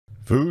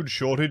Food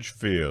shortage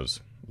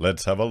fears.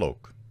 Let's have a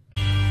look.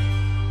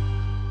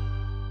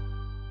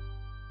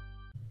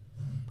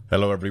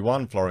 Hello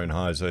everyone,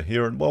 Florian.heise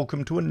here, and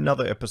welcome to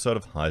another episode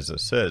of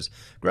HeiseSays.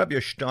 Grab your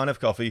stein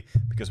of coffee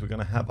because we're going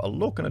to have a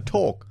look and a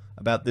talk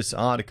about this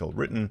article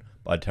written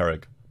by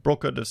Tarek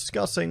Brooker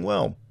discussing,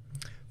 well,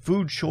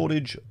 food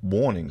shortage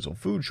warnings or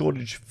food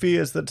shortage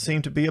fears that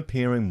seem to be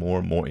appearing more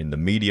and more in the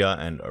media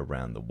and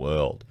around the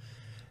world.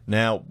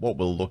 Now, what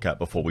we'll look at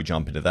before we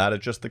jump into that are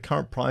just the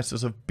current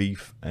prices of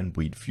beef and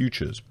wheat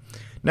futures.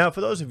 Now, for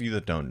those of you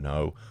that don't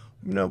know,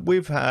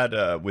 we've had,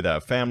 with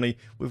our family,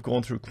 we've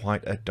gone through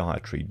quite a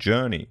dietary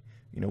journey.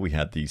 We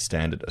had the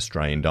standard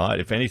Australian diet.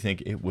 If anything,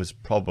 it was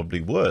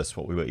probably worse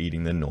what we were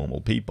eating than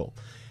normal people.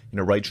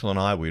 Rachel and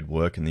I, we'd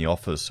work in the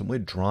office and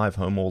we'd drive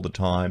home all the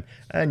time,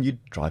 and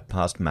you'd drive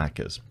past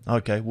Macca's.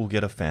 Okay, we'll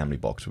get a family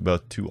box. We're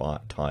both too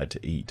tired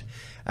to eat.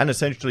 And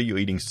essentially, you're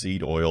eating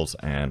seed oils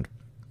and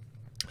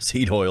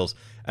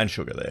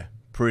sugar there.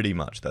 Pretty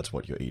much that's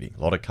what you're eating.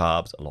 A lot of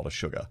carbs, a lot of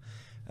sugar,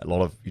 a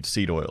lot of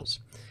seed oils,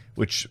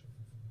 which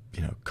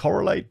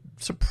correlate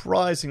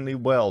surprisingly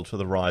well to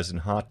the rise in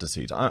heart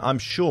disease. I'm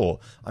sure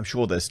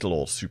they're still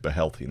all super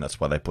healthy, and that's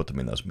why they put them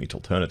in those meat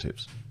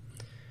alternatives.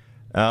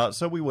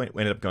 So we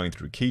ended up going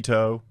through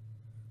keto.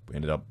 We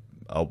ended up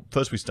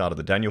first we started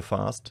the Daniel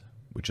fast,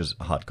 which is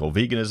hardcore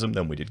veganism.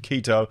 Then we did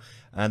keto,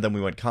 and then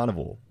we went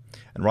carnivore.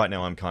 And right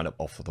now I'm kind of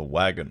off of the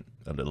wagon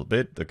a little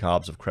bit. The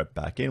carbs have crept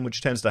back in,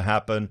 which tends to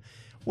happen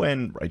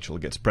when Rachel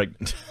gets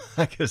pregnant,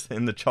 because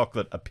then the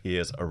chocolate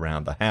appears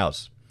around the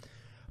house.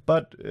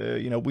 But,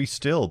 we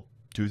still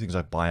do things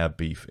like buy our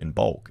beef in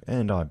bulk,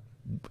 and I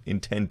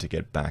intend to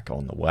get back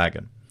on the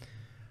wagon.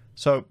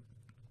 So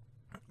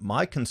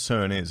my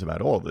concern is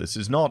about all of this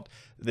is not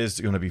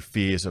there's going to be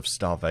fears of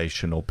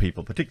starvation or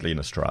people, particularly in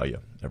Australia,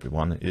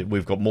 everyone.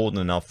 We've got more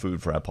than enough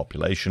food for our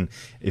population.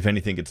 If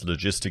anything, it's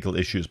logistical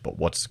issues, but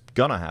what's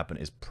going to happen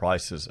is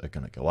prices are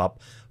going to go up.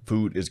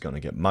 Food is going to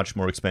get much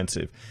more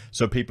expensive.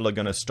 So people are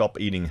going to stop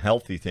eating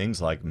healthy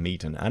things like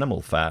meat and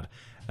animal fat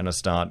and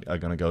are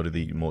going to go to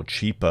the more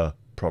cheaper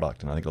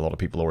product. And I think a lot of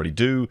people already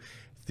do.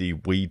 The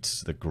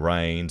wheats, the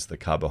grains, the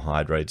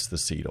carbohydrates, the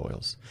seed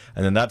oils.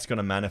 And then that's going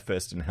to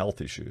manifest in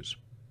health issues.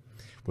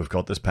 We've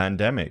got this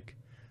pandemic.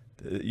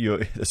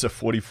 You're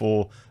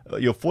 44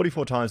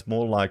 times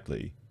more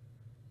likely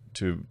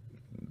to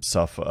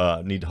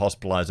need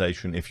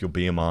hospitalization if your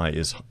BMI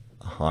is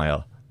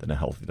higher than a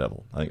healthy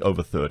level. I think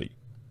over 30.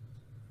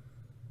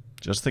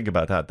 Just think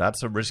about that.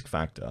 That's a risk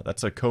factor.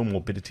 That's a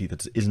comorbidity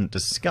that isn't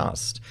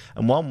discussed.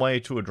 And one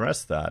way to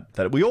address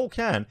that we all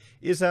can,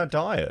 is our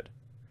diet.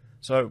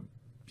 So,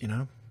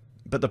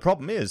 but the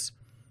problem is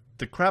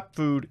the crap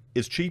food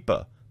is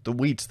cheaper. The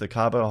wheats, the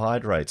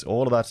carbohydrates,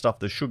 all of that stuff,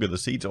 the sugar, the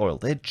seeds oil,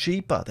 they're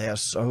cheaper. They are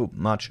so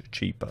much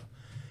cheaper.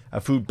 Our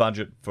food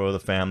budget for the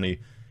family,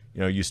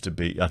 used to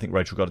be, I think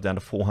Rachel got it down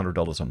to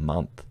 $400 a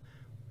month.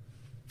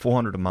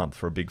 $400 a month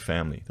for a big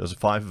family. There was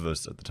 5 of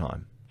us at the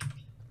time.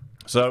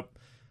 So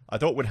I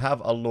thought we'd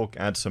have a look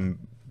at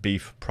some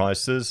beef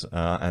prices.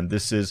 And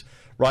this is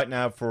right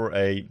now for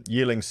a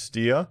yearling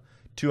steer,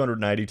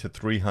 280 to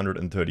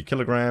 330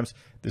 kilograms.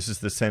 This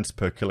is the cents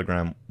per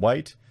kilogram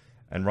weight.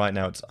 And right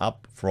now it's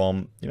up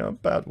from,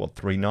 about,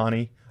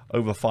 $3.90,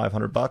 over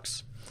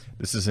 $500.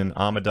 This is in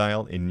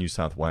Armidale in New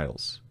South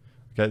Wales.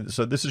 Okay,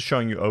 so this is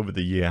showing you over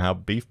the year how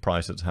beef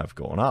prices have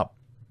gone up.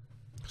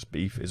 Because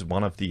beef is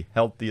one of the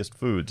healthiest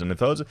foods. And if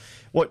those,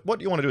 what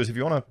you want to do is, if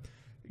you want to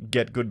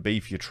get good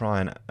beef, you try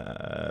and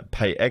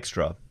pay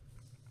extra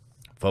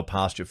for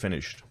pasture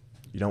finished.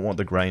 You don't want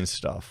the grain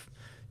stuff.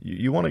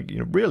 You want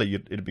to, really,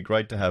 it'd be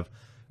great to have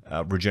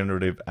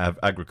regenerative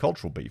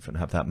agricultural beef and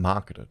have that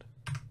marketed.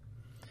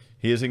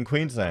 Here's in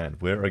Queensland,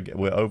 we're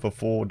over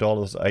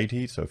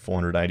 $4.80, so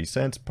 480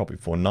 cents, probably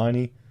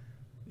 $4.90,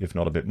 if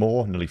not a bit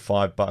more, nearly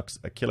 $5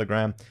 a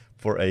kilogram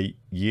for a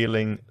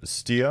yearling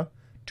steer,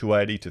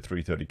 280 to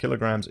 330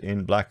 kilograms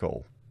in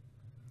Blackall.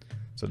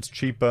 So it's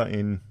cheaper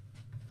in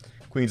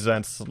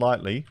Queensland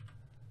slightly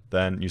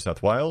than New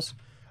South Wales.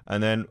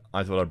 And then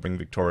I thought I'd bring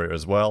Victoria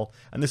as well.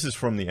 And this is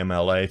from the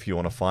MLA. If you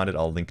want to find it,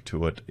 I'll link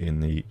to it in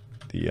the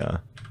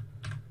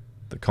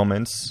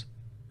comments.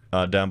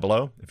 Down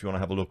below, if you want to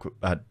have a look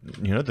at,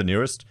 the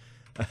nearest,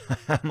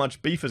 how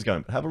much beef is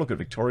going. Have a look at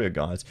Victoria,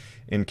 guys,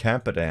 in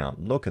Camperdown.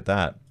 Look at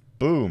that.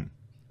 Boom.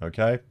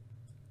 Okay.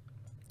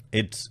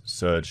 It's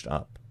surged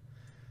up.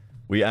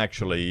 We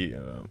actually,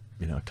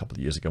 a couple of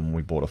years ago when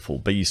we bought a full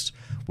beast,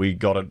 we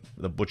got it,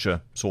 the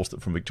butcher sourced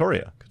it from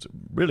Victoria. It's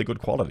really good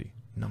quality.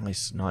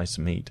 Nice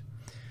meat.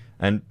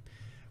 And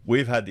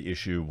we've had the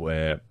issue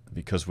where,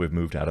 because we've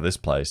moved out of this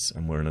place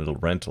and we're in a little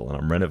rental and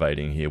I'm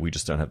renovating here, we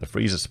just don't have the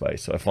freezer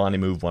space. So I finally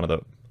moved one of the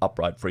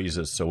upright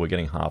freezers, so we're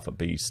getting half a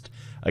beast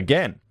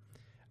again.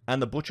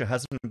 And the butcher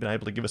hasn't been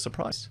able to give us a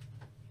price.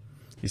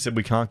 He said,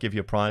 we can't give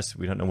you a price.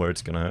 We don't know where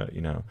it's going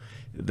to,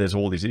 there's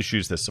all these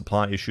issues. There's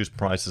supply issues.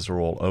 Prices are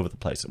all over the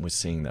place. And we're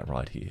seeing that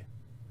right here.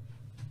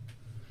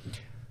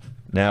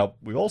 Now,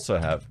 we also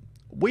have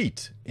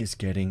wheat is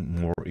getting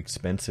more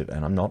expensive.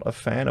 And I'm not a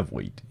fan of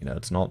wheat.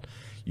 It's not,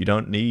 you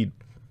don't need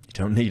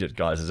You don't need it,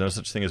 guys. There's no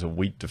such thing as a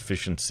wheat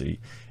deficiency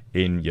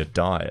in your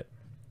diet.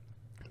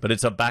 But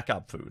it's a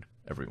backup food,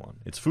 everyone.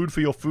 It's food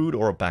for your food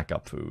or a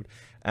backup food.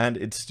 And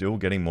it's still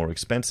getting more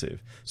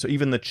expensive. So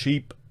even the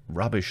cheap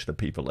rubbish that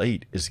people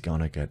eat is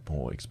going to get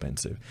more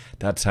expensive.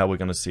 That's how we're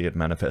going to see it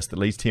manifest, at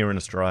least here in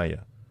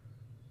Australia.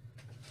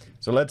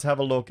 So let's have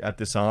a look at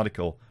this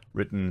article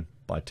written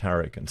by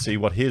Tarek and see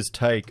what his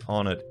take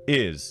on it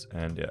is,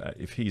 and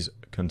if he's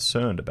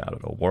concerned about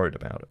it or worried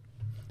about it,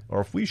 or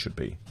if we should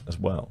be as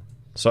well.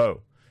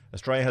 So,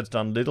 Australia has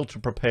done little to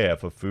prepare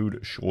for food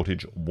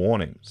shortage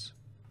warnings.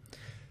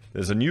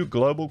 There's a new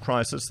global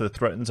crisis that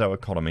threatens our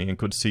economy and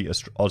could see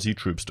Aussie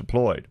troops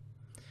deployed.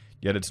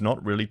 Yet it's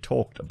not really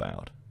talked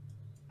about.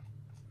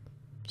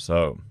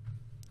 So,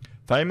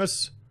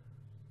 famous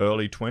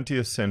early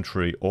 20th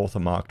century author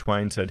Mark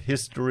Twain said,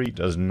 "History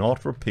does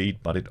not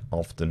repeat, but it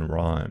often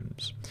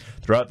rhymes."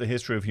 Throughout the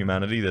history of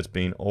humanity, that's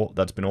been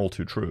all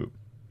too true.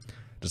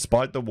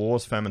 Despite the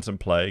wars, famines, and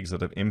plagues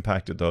that have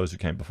impacted those who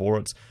came before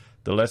us,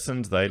 the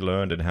lessons they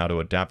learned in how to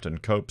adapt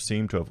and cope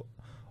seem to have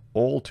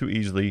all too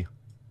easily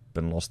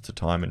been lost to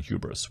time and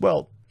hubris.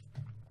 Well,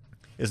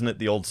 isn't it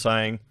the old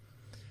saying,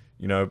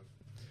 you know,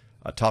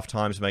 tough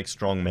times make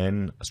strong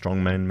men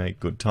make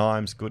good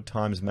times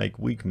make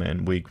weak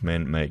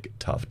men make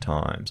tough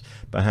times.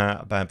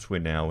 Perhaps we're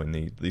now in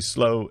the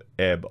slow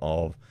ebb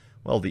of,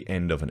 well, the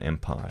end of an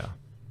empire.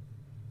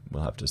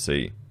 We'll have to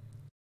see.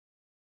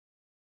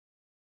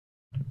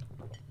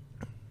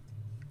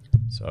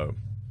 So,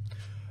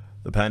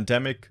 the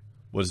pandemic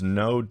was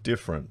no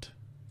different.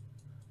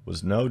 The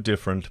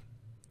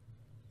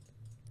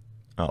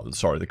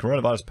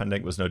coronavirus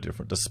pandemic was no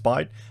different.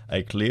 Despite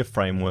a clear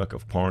framework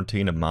of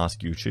quarantine and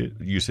mask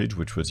usage,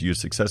 which was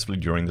used successfully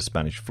during the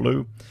Spanish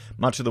flu,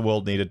 much of the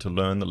world needed to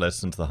learn the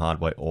lessons the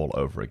hard way all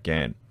over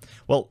again.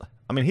 Well,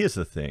 I mean, here's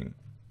the thing.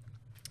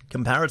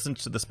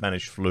 Comparisons to the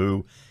Spanish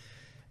flu,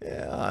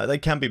 they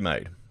can be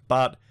made.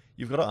 But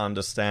you've got to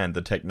understand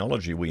the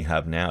technology we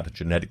have now to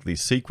genetically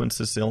sequence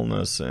this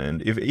illness,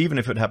 and even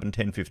if it happened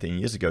 10, 15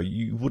 years ago,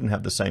 you wouldn't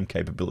have the same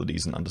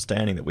capabilities and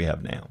understanding that we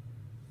have now.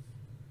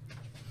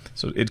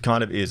 So it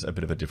kind of is a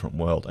bit of a different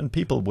world, and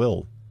people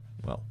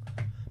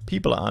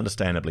are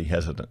understandably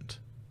hesitant.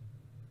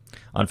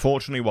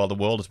 Unfortunately, while the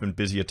world has been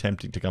busy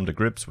attempting to come to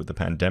grips with the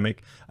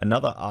pandemic,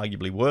 another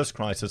arguably worse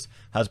crisis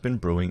has been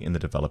brewing in the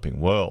developing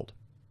world.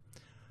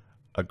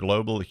 A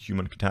global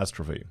human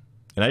catastrophe.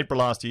 In April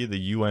last year, the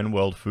UN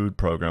World Food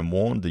Programme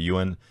warned the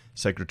UN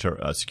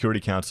Security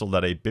Council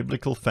that a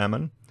biblical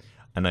famine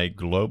and a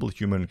global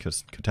human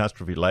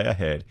catastrophe lay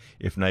ahead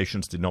if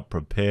nations did not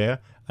prepare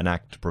and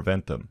act to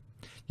prevent them.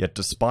 Yet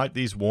despite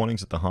these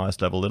warnings at the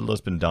highest level, little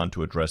has been done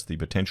to address the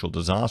potential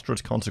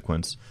disastrous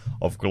consequence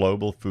of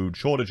global food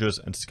shortages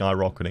and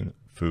skyrocketing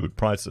food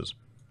prices.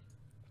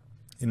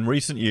 In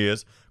recent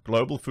years,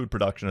 global food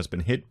production has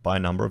been hit by a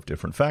number of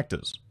different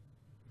factors.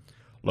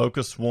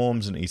 Locust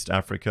swarms in East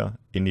Africa,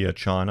 India,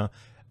 China,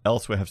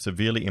 elsewhere have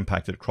severely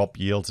impacted crop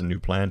yields and new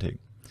planting.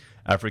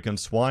 African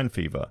swine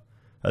fever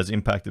has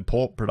impacted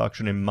pork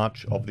production in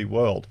much of the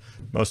world,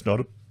 most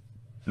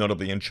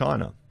notably in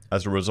China.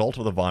 As a result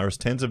of the virus,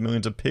 tens of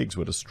millions of pigs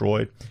were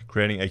destroyed,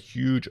 creating a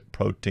huge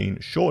protein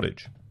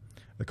shortage.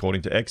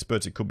 According to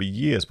experts, it could be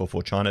years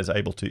before China is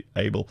able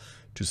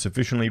to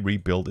sufficiently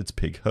rebuild its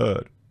pig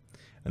herd.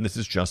 And this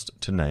is just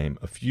to name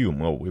a few.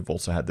 Well, we've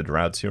also had the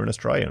droughts here in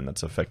Australia, and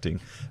that's affecting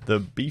the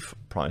beef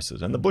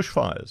prices and the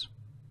bushfires.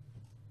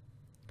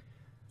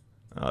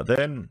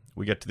 Then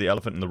we get to the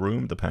elephant in the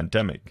room, the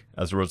pandemic.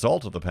 As a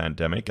result of the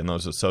pandemic and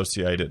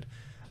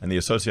the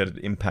associated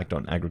impact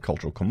on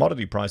agricultural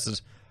commodity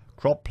prices,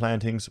 crop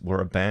plantings were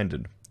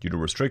abandoned due to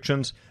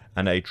restrictions,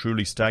 and a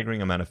truly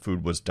staggering amount of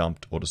food was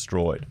dumped or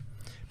destroyed.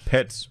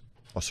 Pigs.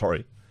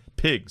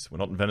 We're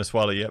not in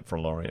Venezuela yet,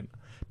 Florian.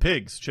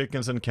 Pigs,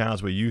 chickens, and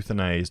cows were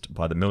euthanized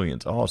by the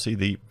millions. Oh, see,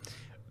 the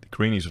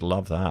greenies would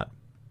love that.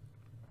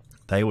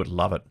 They would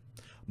love it.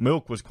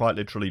 Milk was quite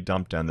literally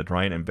dumped down the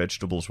drain, and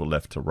vegetables were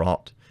left to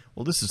rot.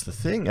 Well, this is the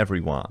thing,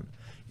 everyone.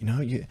 You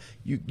know,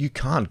 you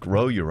can't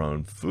grow your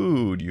own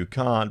food. You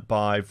can't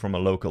buy from a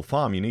local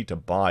farm. You need to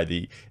buy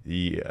the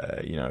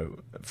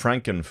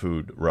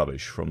Frankenfood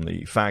rubbish from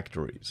the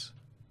factories.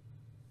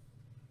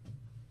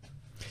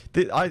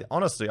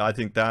 I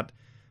think that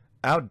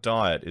our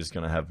diet is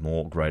going to have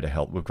greater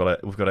health. We've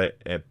got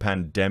a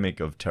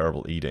pandemic of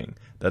terrible eating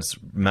that's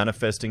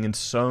manifesting in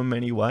so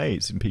many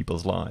ways in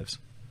people's lives.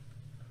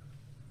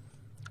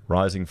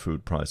 Rising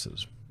food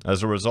prices.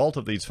 As a result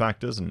of these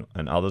factors and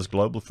others,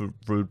 global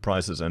food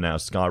prices are now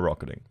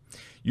skyrocketing.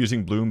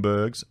 Using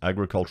Bloomberg's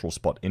Agricultural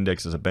Spot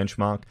Index as a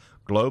benchmark,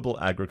 global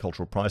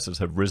agricultural prices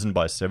have risen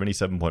by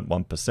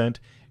 77.1%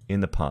 in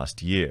the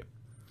past year.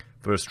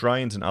 For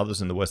Australians and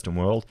others in the Western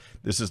world,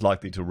 this is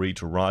likely to lead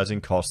to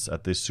rising costs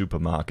at this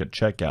supermarket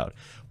checkout.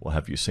 Well,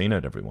 have you seen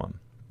it, everyone?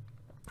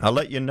 I'll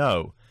let you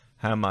know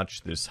how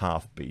much this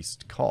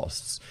half-beast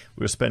costs.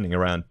 We were spending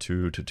around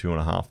 $2,000 to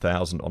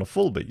 $2,500 on a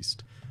full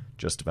beast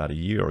just about a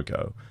year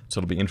ago. So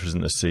it'll be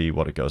interesting to see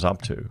what it goes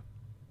up to.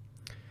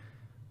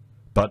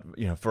 But,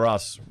 you know, for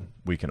us,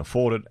 we can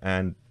afford it,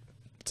 and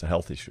It's a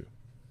health issue.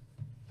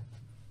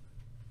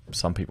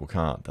 Some people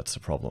can't. That's the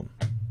problem.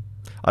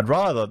 I'd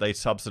rather they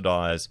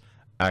subsidize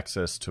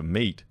access to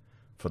meat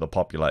for the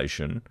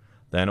population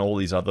than all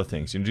these other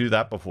things. You do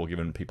that before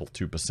giving people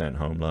 2%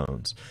 home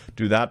loans.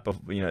 Do that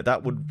before,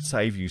 that would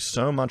save you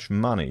so much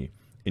money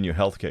in your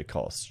healthcare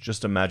costs.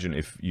 Just imagine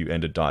if you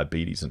ended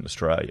diabetes in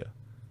Australia.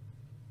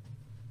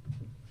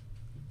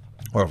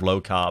 Or if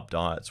low-carb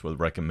diets were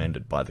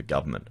recommended by the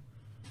government.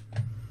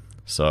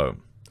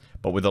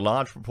 But with a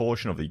large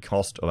proportion of the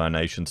cost of our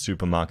nation's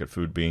supermarket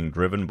food being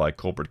driven by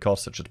corporate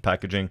costs such as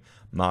packaging,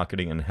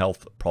 marketing, and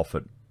health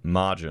profit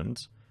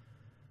margins,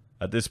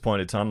 at this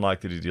point it's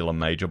unlikely to deal a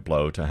major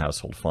blow to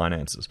household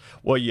finances.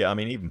 Well, yeah, I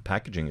mean, even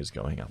packaging is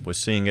going up. We're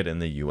seeing it in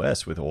the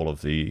US with all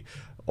of the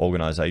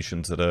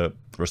organizations that are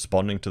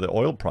responding to the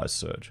oil price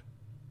surge.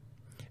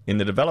 In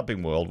the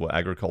developing world, where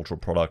agricultural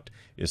product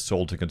is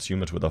sold to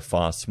consumers with a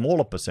far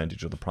smaller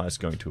percentage of the price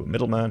going to a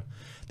middleman,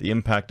 the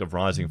impact of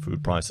rising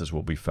food prices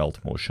will be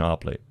felt more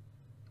sharply.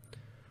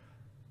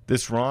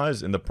 This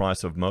rise in the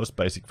price of most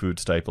basic food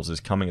staples is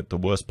coming at the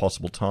worst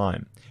possible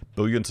time.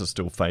 Billions are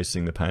still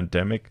facing the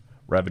pandemic,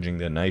 ravaging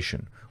their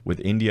nation, with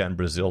India and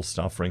Brazil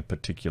suffering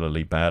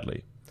particularly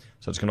badly.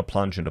 So it's going to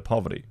plunge into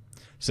poverty.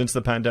 Since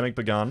the pandemic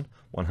began,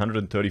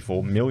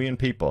 134 million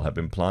people have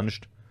been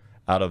plunged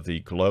out of the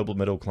global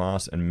middle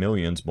class, and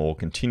millions more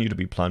continue to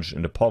be plunged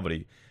into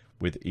poverty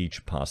with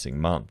each passing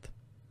month.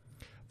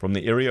 From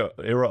the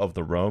era of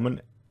the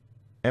Roman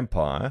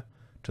Empire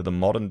to the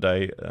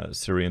modern-day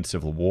Syrian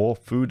civil war,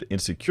 food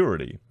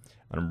insecurity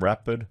and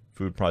rapid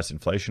food price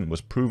inflation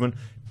was proven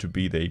to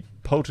be the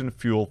potent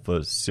fuel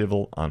for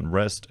civil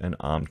unrest and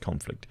armed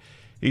conflict.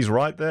 He's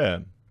right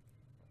there.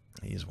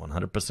 He's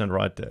 100%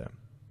 right there.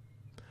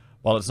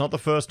 While it's not the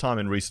first time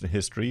in recent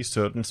history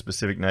certain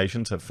specific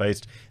nations have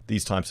faced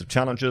these types of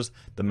challenges,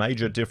 the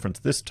major difference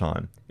this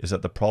time is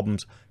that the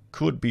problems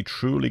could be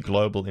truly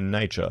global in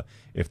nature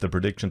if the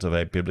predictions of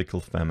a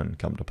biblical famine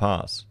come to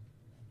pass.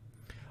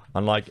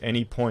 Unlike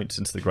any point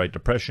since the Great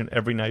Depression,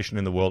 every nation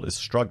in the world is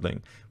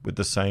struggling with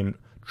the same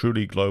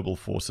truly global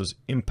forces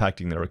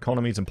impacting their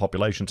economies and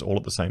populations all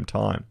at the same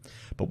time.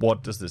 But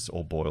what does this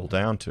all boil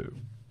down to?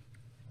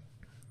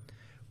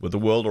 With the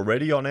world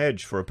already on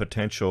edge for a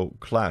potential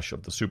clash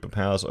of the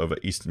superpowers over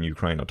eastern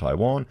Ukraine or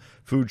Taiwan,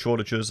 food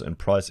shortages and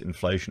price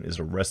inflation is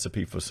a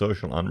recipe for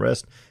social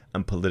unrest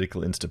and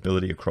political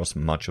instability across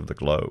much of the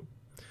globe.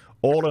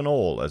 All in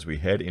all, as we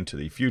head into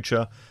the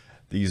future,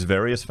 these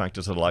various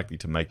factors are likely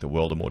to make the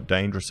world a more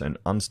dangerous and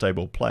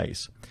unstable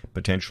place,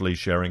 potentially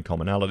sharing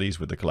commonalities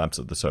with the collapse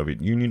of the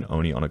Soviet Union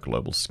only on a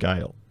global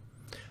scale.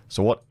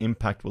 So what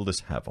impact will this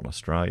have on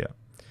Australia?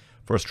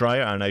 For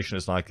Australia, our nation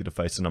is likely to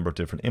face a number of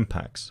different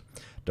impacts.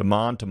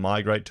 Demand to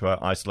migrate to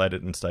our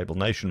isolated and stable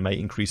nation may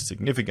increase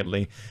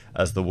significantly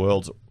as the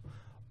world's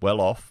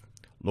well-off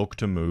look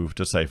to move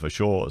to safer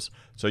shores.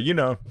 So,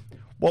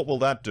 what will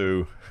that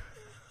do?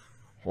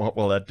 What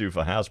will that do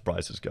for house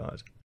prices,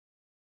 guys?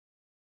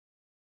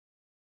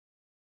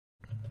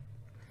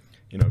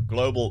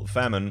 Global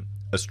famine,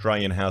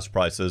 Australian house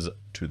prices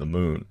to the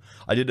moon.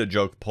 I did a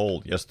joke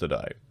poll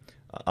yesterday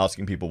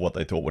asking people what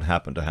they thought would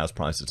happen to house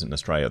prices in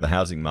Australia, the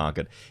housing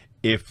market,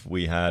 if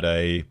we had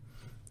a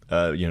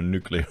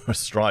nuclear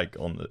strike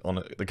on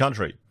the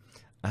country.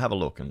 Have a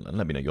look and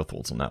let me know your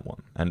thoughts on that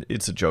one. And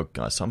it's a joke,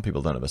 guys. Some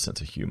people don't have a sense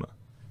of humor.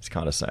 It's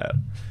kind of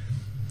sad.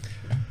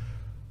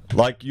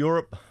 Like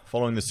Europe,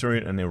 following the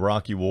Syrian and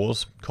Iraqi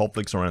wars,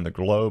 conflicts around the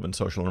globe and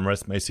social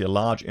unrest may see a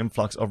large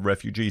influx of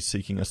refugees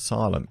seeking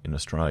asylum in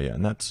Australia.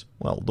 And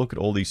look at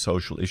all these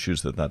social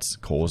issues that's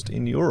caused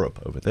in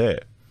Europe over there.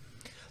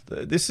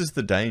 This is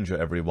the danger,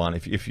 everyone.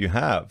 If you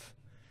have,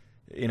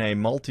 in a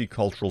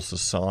multicultural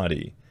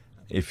society,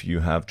 if you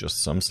have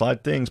just some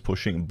slight things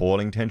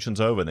boiling tensions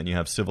over, then you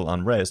have civil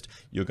unrest,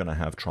 you're going to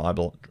have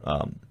tribal,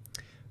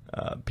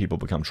 people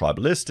become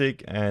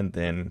tribalistic, and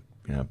then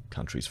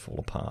countries fall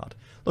apart.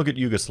 Look at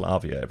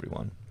Yugoslavia,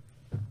 everyone.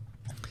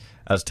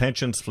 As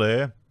tensions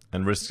flare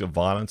and risks of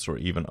violence or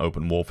even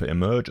open warfare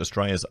emerge,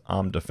 Australia's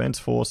Armed Defence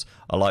Force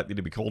are likely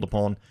to be called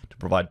upon to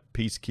provide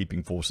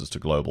peacekeeping forces to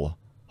global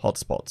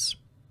hotspots.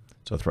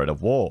 It's a threat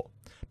of war.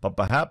 But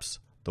perhaps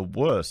the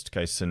worst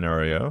case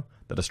scenario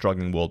that a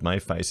struggling world may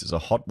face is a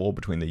hot war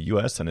between the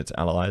US and its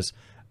allies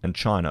and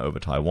China over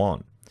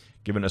Taiwan.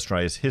 Given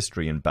Australia's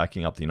history in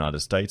backing up the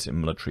United States in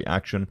military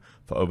action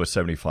for over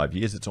 75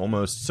 years, it's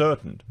almost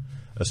certain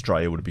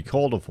Australia would be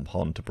called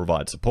upon to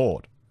provide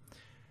support.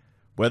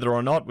 Whether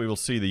or not we will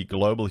see the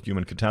global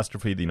human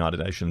catastrophe the United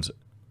Nations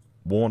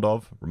warned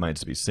of remains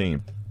to be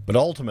seen. But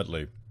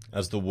ultimately,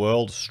 as the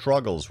world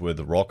struggles with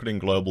rocketing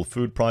global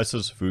food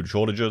prices, food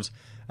shortages,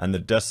 and the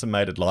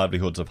decimated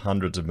livelihoods of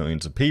hundreds of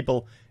millions of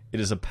people, it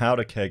is a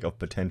powder keg of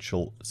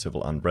potential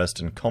civil unrest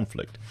and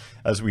conflict.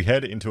 As we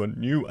head into a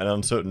new and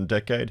uncertain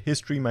decade,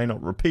 history may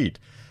not repeat,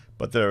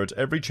 but there is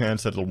every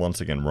chance that it'll once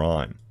again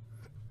rhyme.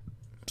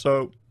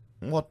 So,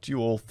 what do you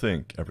all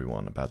think,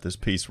 everyone, about this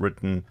piece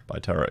written by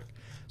Tarek?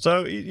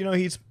 So,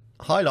 he's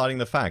highlighting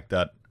the fact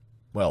that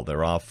well,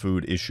 there are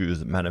food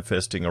issues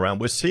manifesting around.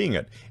 We're seeing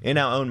it in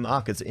our own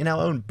markets, in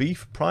our own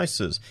beef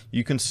prices.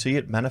 You can see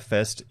it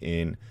manifest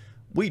in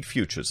wheat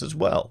futures as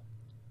well.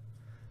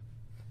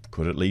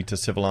 Could it lead to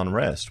civil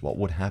unrest? What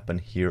would happen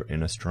here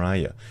in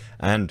Australia?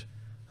 And,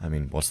 I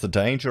mean, what's the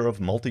danger of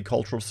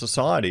multicultural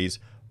societies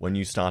when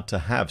you start to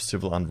have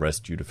civil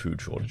unrest due to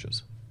food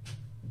shortages?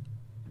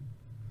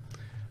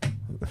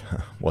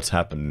 What's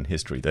happened in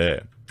history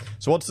there?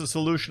 So what's the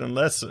solution and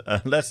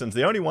lessons?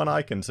 The only one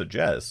I can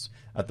suggest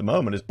at the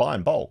moment is buy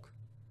in bulk.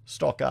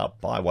 Stock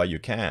up, buy while you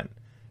can.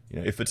 You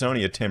know, if it's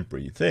only a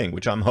temporary thing,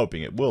 which I'm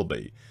hoping it will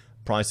be.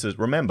 Prices,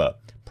 remember,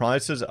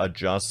 prices are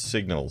just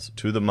signals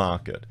to the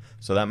market.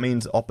 So that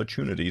means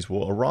opportunities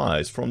will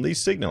arise from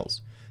these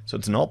signals. So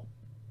it's not,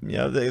 you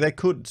know, there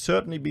could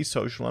certainly be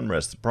social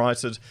unrest. The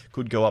prices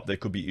could go up. There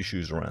could be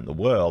issues around the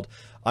world.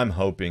 I'm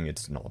hoping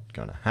it's not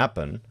going to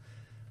happen.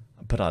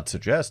 But I'd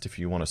suggest if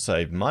you want to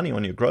save money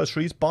on your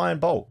groceries, buy in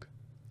bulk.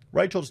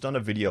 Rachel's done a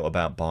video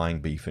about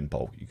buying beef in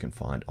bulk you can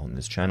find on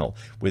this channel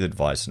with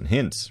advice and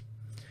hints.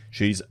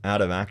 She's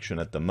out of action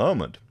at the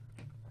moment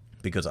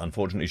because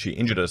unfortunately she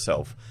injured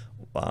herself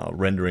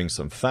rendering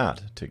some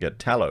fat to get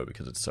tallow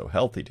because it's so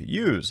healthy to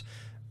use.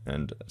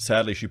 And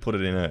sadly she poured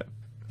it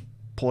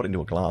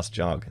into a glass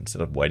jug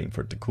instead of waiting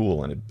for it to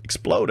cool, and it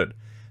exploded.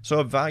 So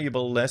a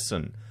valuable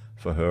lesson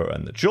for her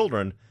and the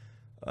children,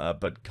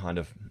 but kind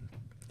of,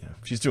 you know,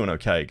 she's doing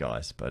okay,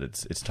 guys, but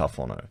it's tough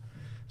on her.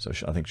 So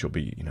I think she'll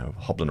be, you know,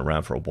 hobbling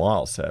around for a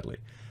while, sadly.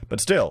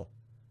 But still,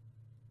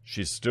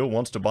 she still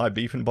wants to buy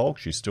beef in bulk.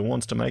 She still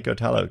wants to make her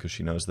tallow because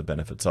she knows the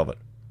benefits of it.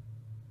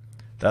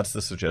 That's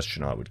the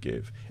suggestion I would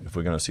give if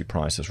we're going to see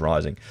prices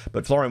rising.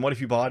 But Florian, what if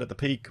you buy it at the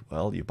peak?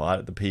 Well, you buy it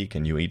at the peak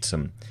and you eat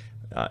some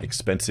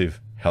expensive,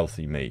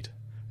 healthy meat.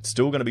 It's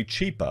still going to be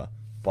cheaper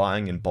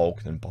buying in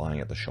bulk than buying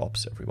at the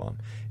shops,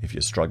 everyone. If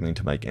you're struggling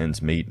to make ends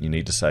meet and you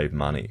need to save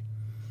money.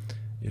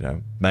 You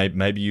know,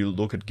 maybe you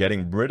look at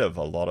getting rid of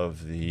a lot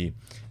of the,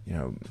 you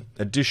know,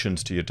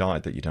 additions to your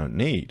diet that you don't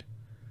need.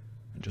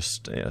 And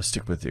just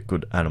stick with your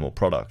good animal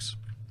products.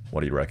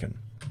 What do you reckon?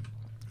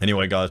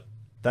 Anyway, guys,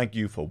 thank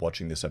you for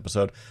watching this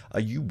episode. Are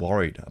you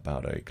worried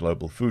about a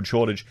global food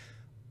shortage?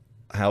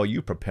 How are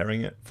you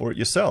preparing for it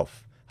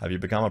yourself? Have you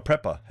become a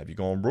prepper? Have you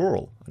gone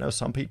rural? I know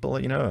some people,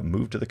 you know, have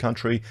moved to the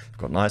country. They've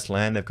got nice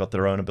land. They've got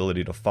their own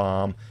ability to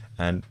farm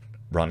and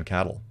run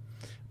cattle.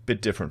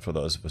 Bit different for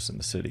those of us in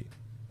the city.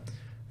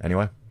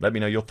 Anyway, let me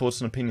know your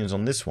thoughts and opinions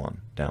on this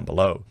one down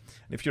below.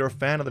 And if you're a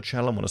fan of the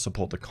channel and want to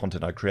support the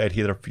content I create,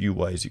 here are a few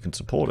ways you can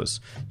support us.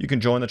 You can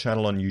join the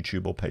channel on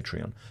YouTube or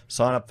Patreon.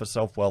 Sign up for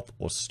SelfWealth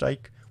or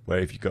Stake, where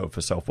if you go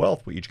for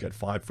SelfWealth, we each get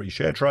 5 free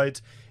share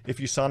trades.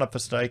 If you sign up for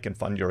Stake and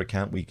fund your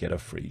account, we get a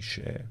free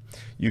share.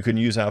 You can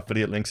use our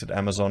affiliate links at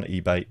Amazon,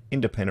 eBay,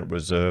 Independent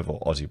Reserve, or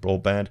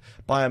AussieBroadband.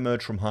 Buy our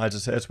merch from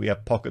HeiseSays. We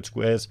have pocket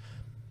squares.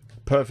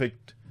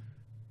 Perfect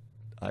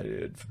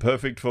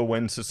for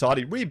when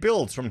society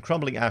rebuilds from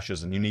crumbling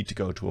ashes and you need to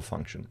go to a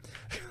function.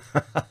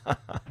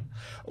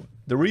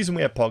 The reason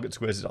we have pocket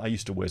squares is I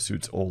used to wear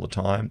suits all the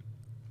time.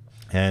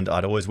 And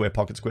I'd always wear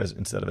pocket squares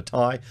instead of a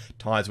tie.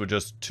 Ties were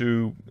just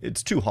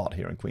it's too hot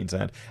here in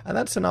Queensland. And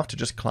that's enough to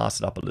just class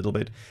it up a little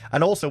bit.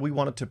 And also we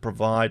wanted to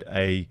provide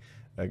a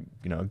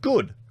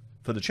good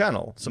for the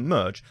channel, some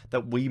merch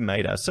that we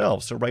made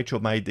ourselves. So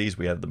Rachel made these.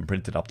 We had them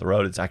printed up the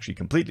road. It's actually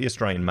completely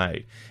Australian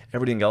made.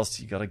 Everything else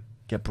you got to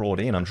get brought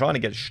in. I'm trying to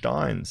get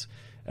Steins,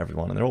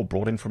 everyone, and they're all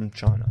brought in from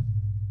China.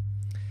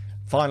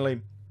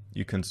 Finally,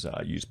 you can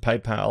use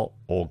PayPal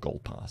or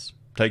Gold Pass.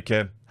 Take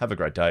care. Have a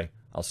great day.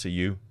 I'll see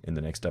you in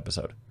the next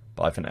episode.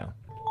 Bye for now.